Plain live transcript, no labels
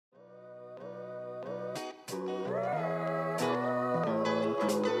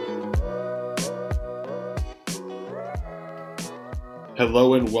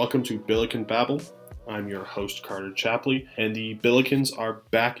Hello and welcome to Billiken Babble. I'm your host, Carter Chapley, and the Billikens are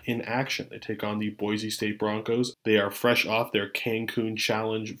back in action. They take on the Boise State Broncos. They are fresh off their Cancun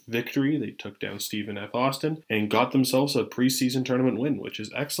Challenge victory. They took down Stephen F. Austin and got themselves a preseason tournament win, which is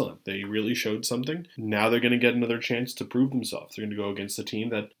excellent. They really showed something. Now they're going to get another chance to prove themselves. They're going to go against a team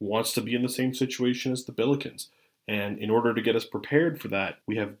that wants to be in the same situation as the Billikens. And in order to get us prepared for that,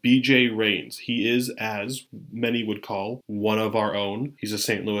 we have BJ Rains. He is, as many would call, one of our own. He's a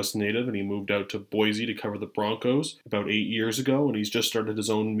St. Louis native, and he moved out to Boise to cover the Broncos about 8 years ago, and he's just started his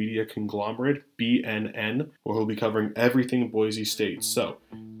own media conglomerate, BNN, where he'll be covering everything Boise State. So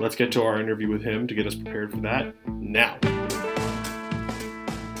let's get to our interview with him to get us prepared for that now.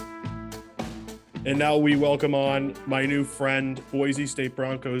 And now we welcome on my new friend, Boise State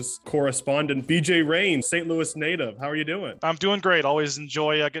Broncos correspondent, BJ Rains, St. Louis native. How are you doing? I'm doing great. Always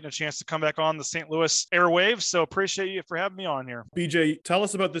enjoy getting a chance to come back on the St. Louis airwaves. So appreciate you for having me on here. BJ, tell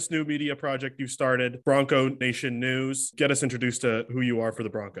us about this new media project you started, Bronco Nation News. Get us introduced to who you are for the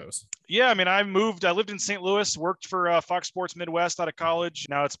Broncos. Yeah, I mean, I lived in St. Louis, worked for Fox Sports Midwest out of college.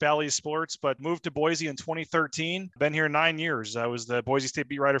 Now it's Bally's Sports, but moved to Boise in 2013. Been here 9 years. I was the Boise State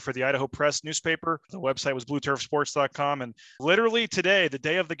beat writer for the Idaho Press newspaper. The website was blueturfsports.com. And literally today, the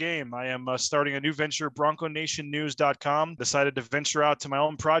day of the game, I am starting a new venture, bronconationnews.com. Decided to venture out to my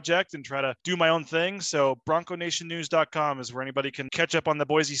own project and try to do my own thing. So bronconationnews.com is where anybody can catch up on the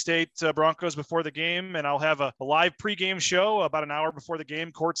Boise State Broncos before the game. And I'll have a live pregame show about an hour before the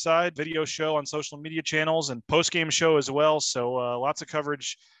game, courtside, video show on social media channels, and postgame show as well. So lots of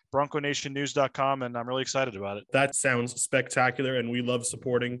coverage. bronconationnews.com, and I'm really excited about it. That sounds spectacular, and we love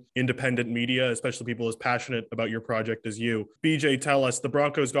supporting independent media, especially people as passionate about your project as you. BJ, tell us, the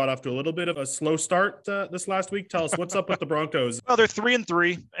Broncos got off to a little bit of a slow start this last week. Tell us, what's up with the Broncos? Well, they're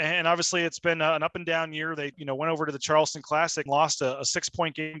 3-3, and obviously it's been an up and down year. They, went over to the Charleston Classic, lost a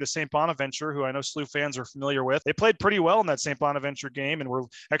 6-point game to St. Bonaventure, who I know SLU fans are familiar with. They played pretty well in that St. Bonaventure game, and were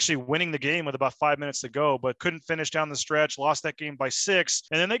actually winning the game with about 5 minutes to go, but couldn't finish down the stretch, lost that game by 6,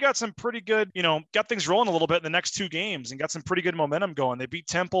 and then they got some pretty good, got things rolling a little bit in the next 2 games and got some pretty good momentum going. They beat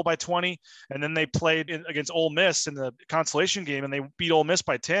Temple by 20, and then they played against Ole Miss in the consolation game, and they beat Ole Miss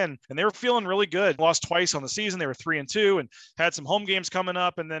by 10, and they were feeling really good. Lost twice on the season. They were 3-2 and had some home games coming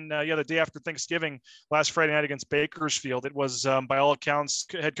up. And then, the day after Thanksgiving, last Friday night against Bakersfield, it was, by all accounts,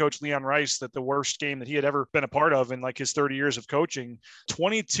 head coach Leon Rice, that the worst game that he had ever been a part of in like his 30 years of coaching.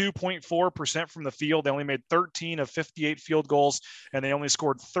 22.4% from the field. They only made 13 of 58 field goals, and they only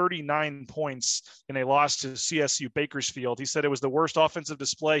scored 39 points in a loss to CSU Bakersfield. He said it was the worst offensive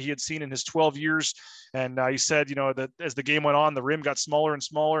display he had seen in his 12 years. And he said, that as the game went on, the rim got smaller and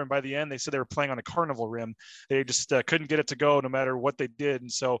smaller. And by the end, they said they were playing on a carnival rim. They just couldn't get it to go no matter what they did.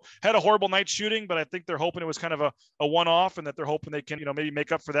 And so had a horrible night shooting, but I think they're hoping it was kind of a one-off, and that they're hoping they can, maybe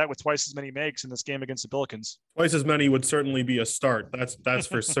make up for that with twice as many makes in this game against the Billikens. Twice as many would certainly be a start. That's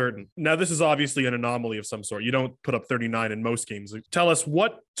for certain. Now, this is obviously an anomaly of some sort. You don't put up 39 in most games. Tell us,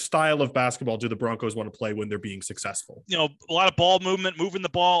 what style of basketball do the Broncos want to play when they're being successful? A lot of ball movement, moving the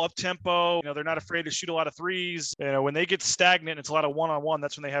ball up tempo. They're not afraid to shoot a lot of threes. When they get stagnant, it's a lot of one-on-one.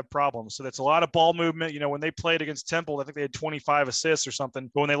 That's when they have problems. So that's a lot of ball movement. When they played against Temple, I think they had 25 assists or something.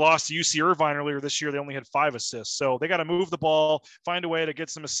 But when they lost to UC Irvine earlier this year, they only had 5 assists. So they got to move the ball, find a way to get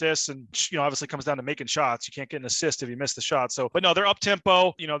some assists. And, obviously comes down to making shots. You can't get an assist if you miss the shot. So, but no, they're up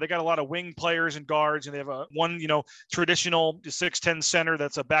tempo. They got a lot of wing players and guards, and they have one traditional 6'10" center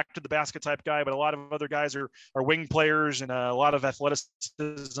that's a back to the basket type guy, but a lot of other guys are wing players, and a lot of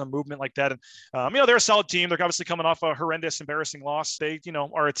athleticism, movement like that. And, they're a solid team. They're obviously coming off a horrendous, embarrassing loss. They,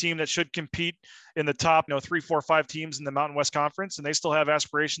 are a team that should compete in the top, 3, 4, 5 teams in the Mountain West Conference, and they still have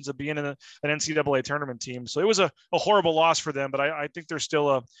aspirations of being an NCAA tournament team. So it was a horrible loss for them, but I think they're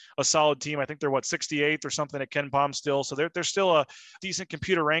still a solid team. I think they're 68th or something at Ken Palm still. So they're still a decent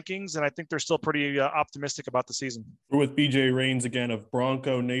computer rankings, and I think they're still pretty optimistic about the season. We're with BJ Rains again of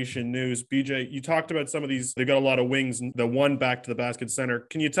Bronco Nation News. BJ, you talked about some of these. They've got a lot of wings, and the one back to the basket center.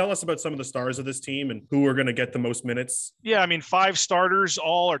 Can you tell us about some of the stars of this team and who are going to get the most minutes? Yeah, 5 starters,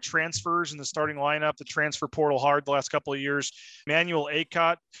 all are transfers in the starting lineup. The transfer portal hard the last couple of years. Manuel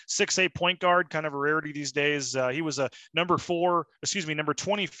Acott, 6'8" point guard, kind of a rarity these days. He was a number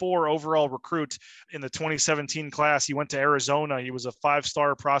 24 overall recruit in the 2017 class. He went to Arizona. He was a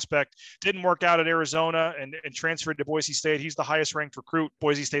 5-star prospect. Didn't work out at Arizona and transferred to Boise State. He's the highest ranked recruit recruit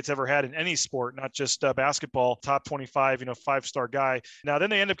Boise State's ever had in any sport, not just basketball. Top 25, 5-star guy. Now, then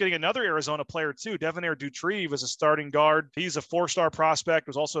they end up getting another Arizona player too. Devonair Dutrieve was a starting guard. He's a 4-star prospect,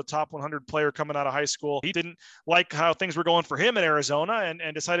 was also a top 100 player coming out of high school. He didn't like how things were going for him in Arizona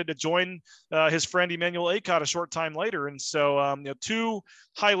and decided to join his friend Emmanuel Acott a short time later. And so, 2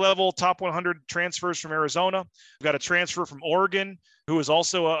 high-level top 100 transfers from Arizona. We've got a transfer from Oregon, who is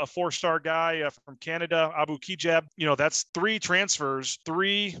also a 4-star guy from Canada, Abu Kijab. That's 3 transfers,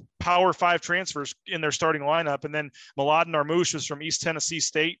 3 Power 5 transfers in their starting lineup. And then Mladen Armouche is from East Tennessee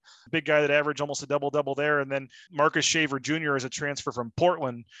State, big guy that averaged almost a double-double there. And then Marcus Shaver Jr. is a transfer from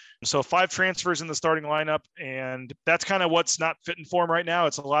Portland. So 5 transfers in the starting lineup, and that's kind of what's not fitting for him right now.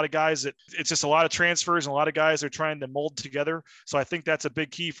 It's a lot of guys it's just a lot of transfers and a lot of guys they're trying to mold together. So I think that's a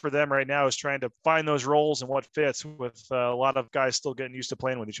big key for them right now, is trying to find those roles and what fits, with a lot of guys still getting used to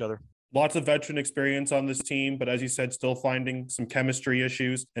playing with each other. Lots of veteran experience on this team, but as you said, still finding some chemistry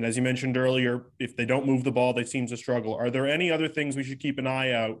issues. And as you mentioned earlier, if they don't move the ball, they seem to struggle. Are there any other things we should keep an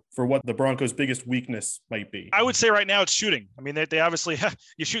eye out for what the Broncos' biggest weakness might be? I would say right now it's shooting. I mean, they obviously,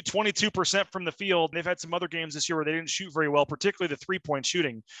 you shoot 22% from the field. They've had some other games this year where they didn't shoot very well, particularly the 3-point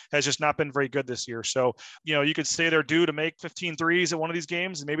shooting has just not been very good this year. So, you could say they're due to make 15 threes at one of these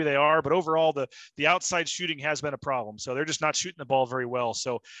games, and maybe they are, but overall the outside shooting has been a problem. So they're just not shooting the ball very well.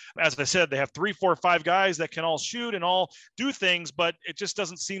 So as I said, they have 3, 4, 5 guys that can all shoot and all do things, but it just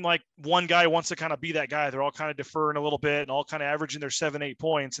doesn't seem like one guy wants to kind of be that guy. They're all kind of deferring a little bit and all kind of averaging their 7, 8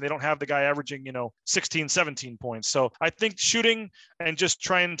 points, and they don't have the guy averaging, 16, 17 points. So I think shooting and just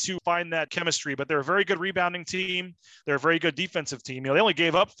trying to find that chemistry, but they're a very good rebounding team. They're a very good defensive team. They only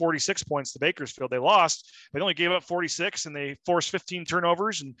gave up 46 points to Bakersfield. They lost, but they only gave up 46, and they forced 15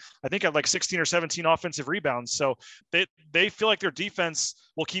 turnovers, and I think had like 16 or 17 offensive rebounds. So they feel like their defense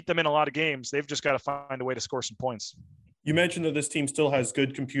will keep them in a lot of games. They've just got to find a way to score some points. You mentioned that this team still has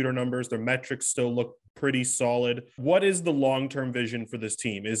good computer numbers. Their metrics still look pretty solid. What is the long-term vision for this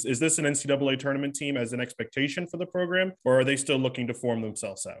team? Is this an NCAA tournament team as an expectation for the program, or are they still looking to form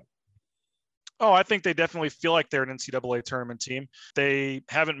themselves out? Oh, I think they definitely feel like they're an NCAA tournament team. They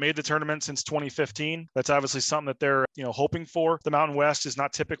haven't made the tournament since 2015. That's obviously something that they're, hoping for. The Mountain West is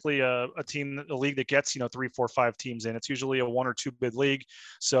not typically a league that gets, 3, 4, 5 teams in. It's usually a 1 or 2 bid league.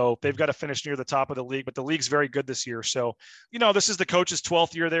 So they've got to finish near the top of the league, but the league's very good this year. So, this is the coach's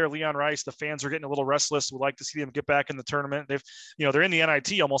 12th year there, Leon Rice. The fans are getting a little restless. We'd like to see them get back in the tournament. They're in the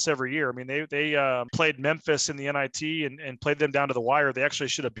NIT almost every year. I mean, they played Memphis in the NIT and played them down to the wire. They actually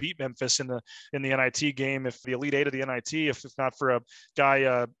should have beat Memphis in the NIT game, if the Elite Eight of the NIT, if not for a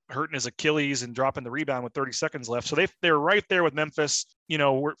guy hurting his Achilles and dropping the rebound with 30 seconds left. So they're right there with Memphis.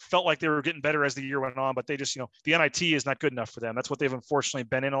 Felt like they were getting better as the year went on, but they just, the NIT is not good enough for them. That's what they've unfortunately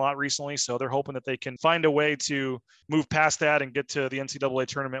been in a lot recently. So they're hoping that they can find a way to move past that and get to the NCAA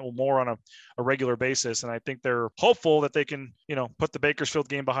tournament more on a regular basis. And I think they're hopeful that they can, put the Bakersfield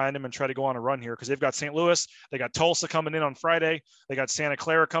game behind them and try to go on a run here, because they've got St. Louis, they got Tulsa coming in on Friday, they got Santa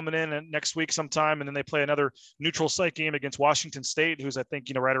Clara coming in next week sometime, and then they play another neutral site game against Washington State, who's I think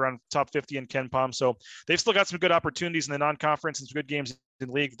right around top 50 in Ken Pom. So they've still got some good opportunities in the non-conference and some good games in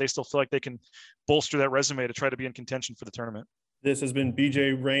league. They still feel like they can bolster that resume to try to be in contention for the tournament. This has been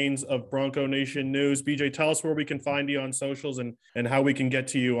BJ Rains of Bronco Nation News. BJ, tell us where we can find you on socials and how we can get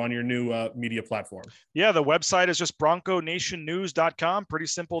to you on your new media platform. Yeah, the website is just bronconationnews.com. Pretty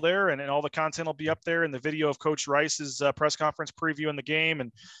simple there, and all the content will be up there, and the video of Coach Rice's press conference previewing the game.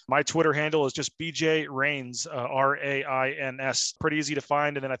 And my Twitter handle is just BJ Rains, Rains. Pretty easy to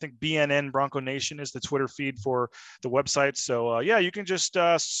find. And then I think BNN Bronco Nation is the Twitter feed for the website. So you can just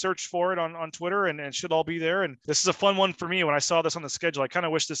search for it on Twitter, and it should all be there. And this is a fun one for me. When I saw this on the schedule, I kind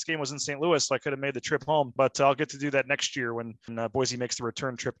of wish this game was in St. Louis so I could have made the trip home, but I'll get to do that next year when Boise makes the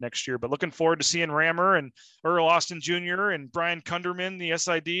return trip next year. But looking forward to seeing Rammer and Earl Austin Jr. and Brian Kunderman, the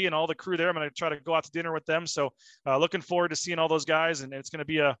SID, and all the crew there. I'm going to try to go out to dinner with them. So looking forward to seeing all those guys, and it's going to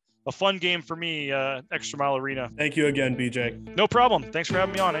be a fun game for me, Extra Mile Arena. Thank you again, BJ. No problem. Thanks for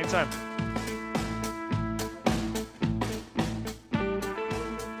having me on anytime.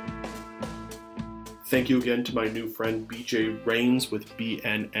 Thank you again to my new friend BJ Rains with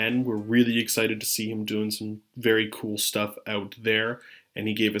BNN. We're really excited to see him doing some very cool stuff out there, and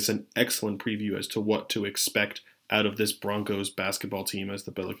he gave us an excellent preview as to what to expect out of this Broncos basketball team as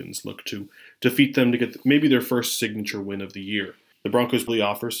the Billikens look to defeat them to get maybe their first signature win of the year. The Broncos really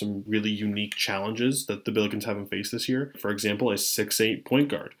offer some really unique challenges that the Billikens haven't faced this year. For example, a 6'8" point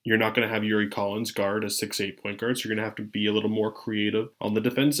guard. You're not going to have Yuri Collins guard a 6'8" point guard, so you're going to have to be a little more creative on the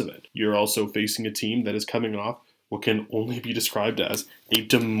defensive end. You're also facing a team that is coming off what can only be described as a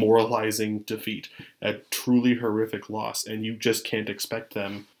demoralizing defeat, a truly horrific loss, and you just can't expect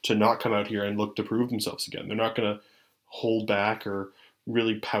them to not come out here and look to prove themselves again. They're not going to hold back or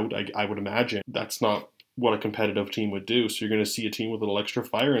really pout, I would imagine. That's not what a competitive team would do. So you're going to see a team with a little extra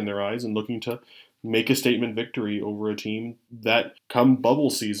fire in their eyes and looking to make a statement victory over a team that, come bubble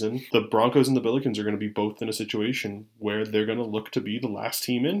season, the Broncos and the Billikens are going to be both in a situation where they're going to look to be the last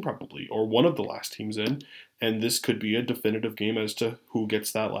team in, probably, or one of the last teams in, and this could be a definitive game as to who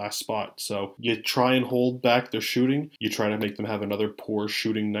gets that last spot. So you try and hold back their shooting, you try to make them have another poor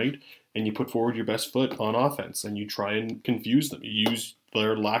shooting night, and you put forward your best foot on offense, and you try and confuse them. You use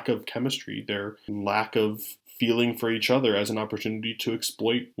their lack of chemistry, their lack of feeling for each other as an opportunity to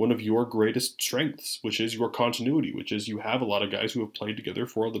exploit one of your greatest strengths, which is your continuity, which is you have a lot of guys who have played together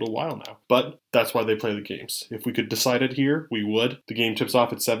for a little while now. But that's why they play the games. If we could decide it here, we would. The game tips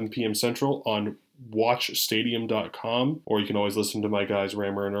off at 7 p.m. Central on watchstadium.com, or you can always listen to my guys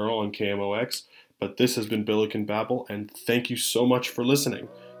Rammer and Earl on KMOX. But this has been Billiken Babble, and thank you so much for listening.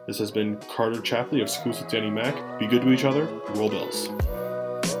 This has been Carter Chapley of Schools with Danny Mac. Be good to each other. Roll Bills.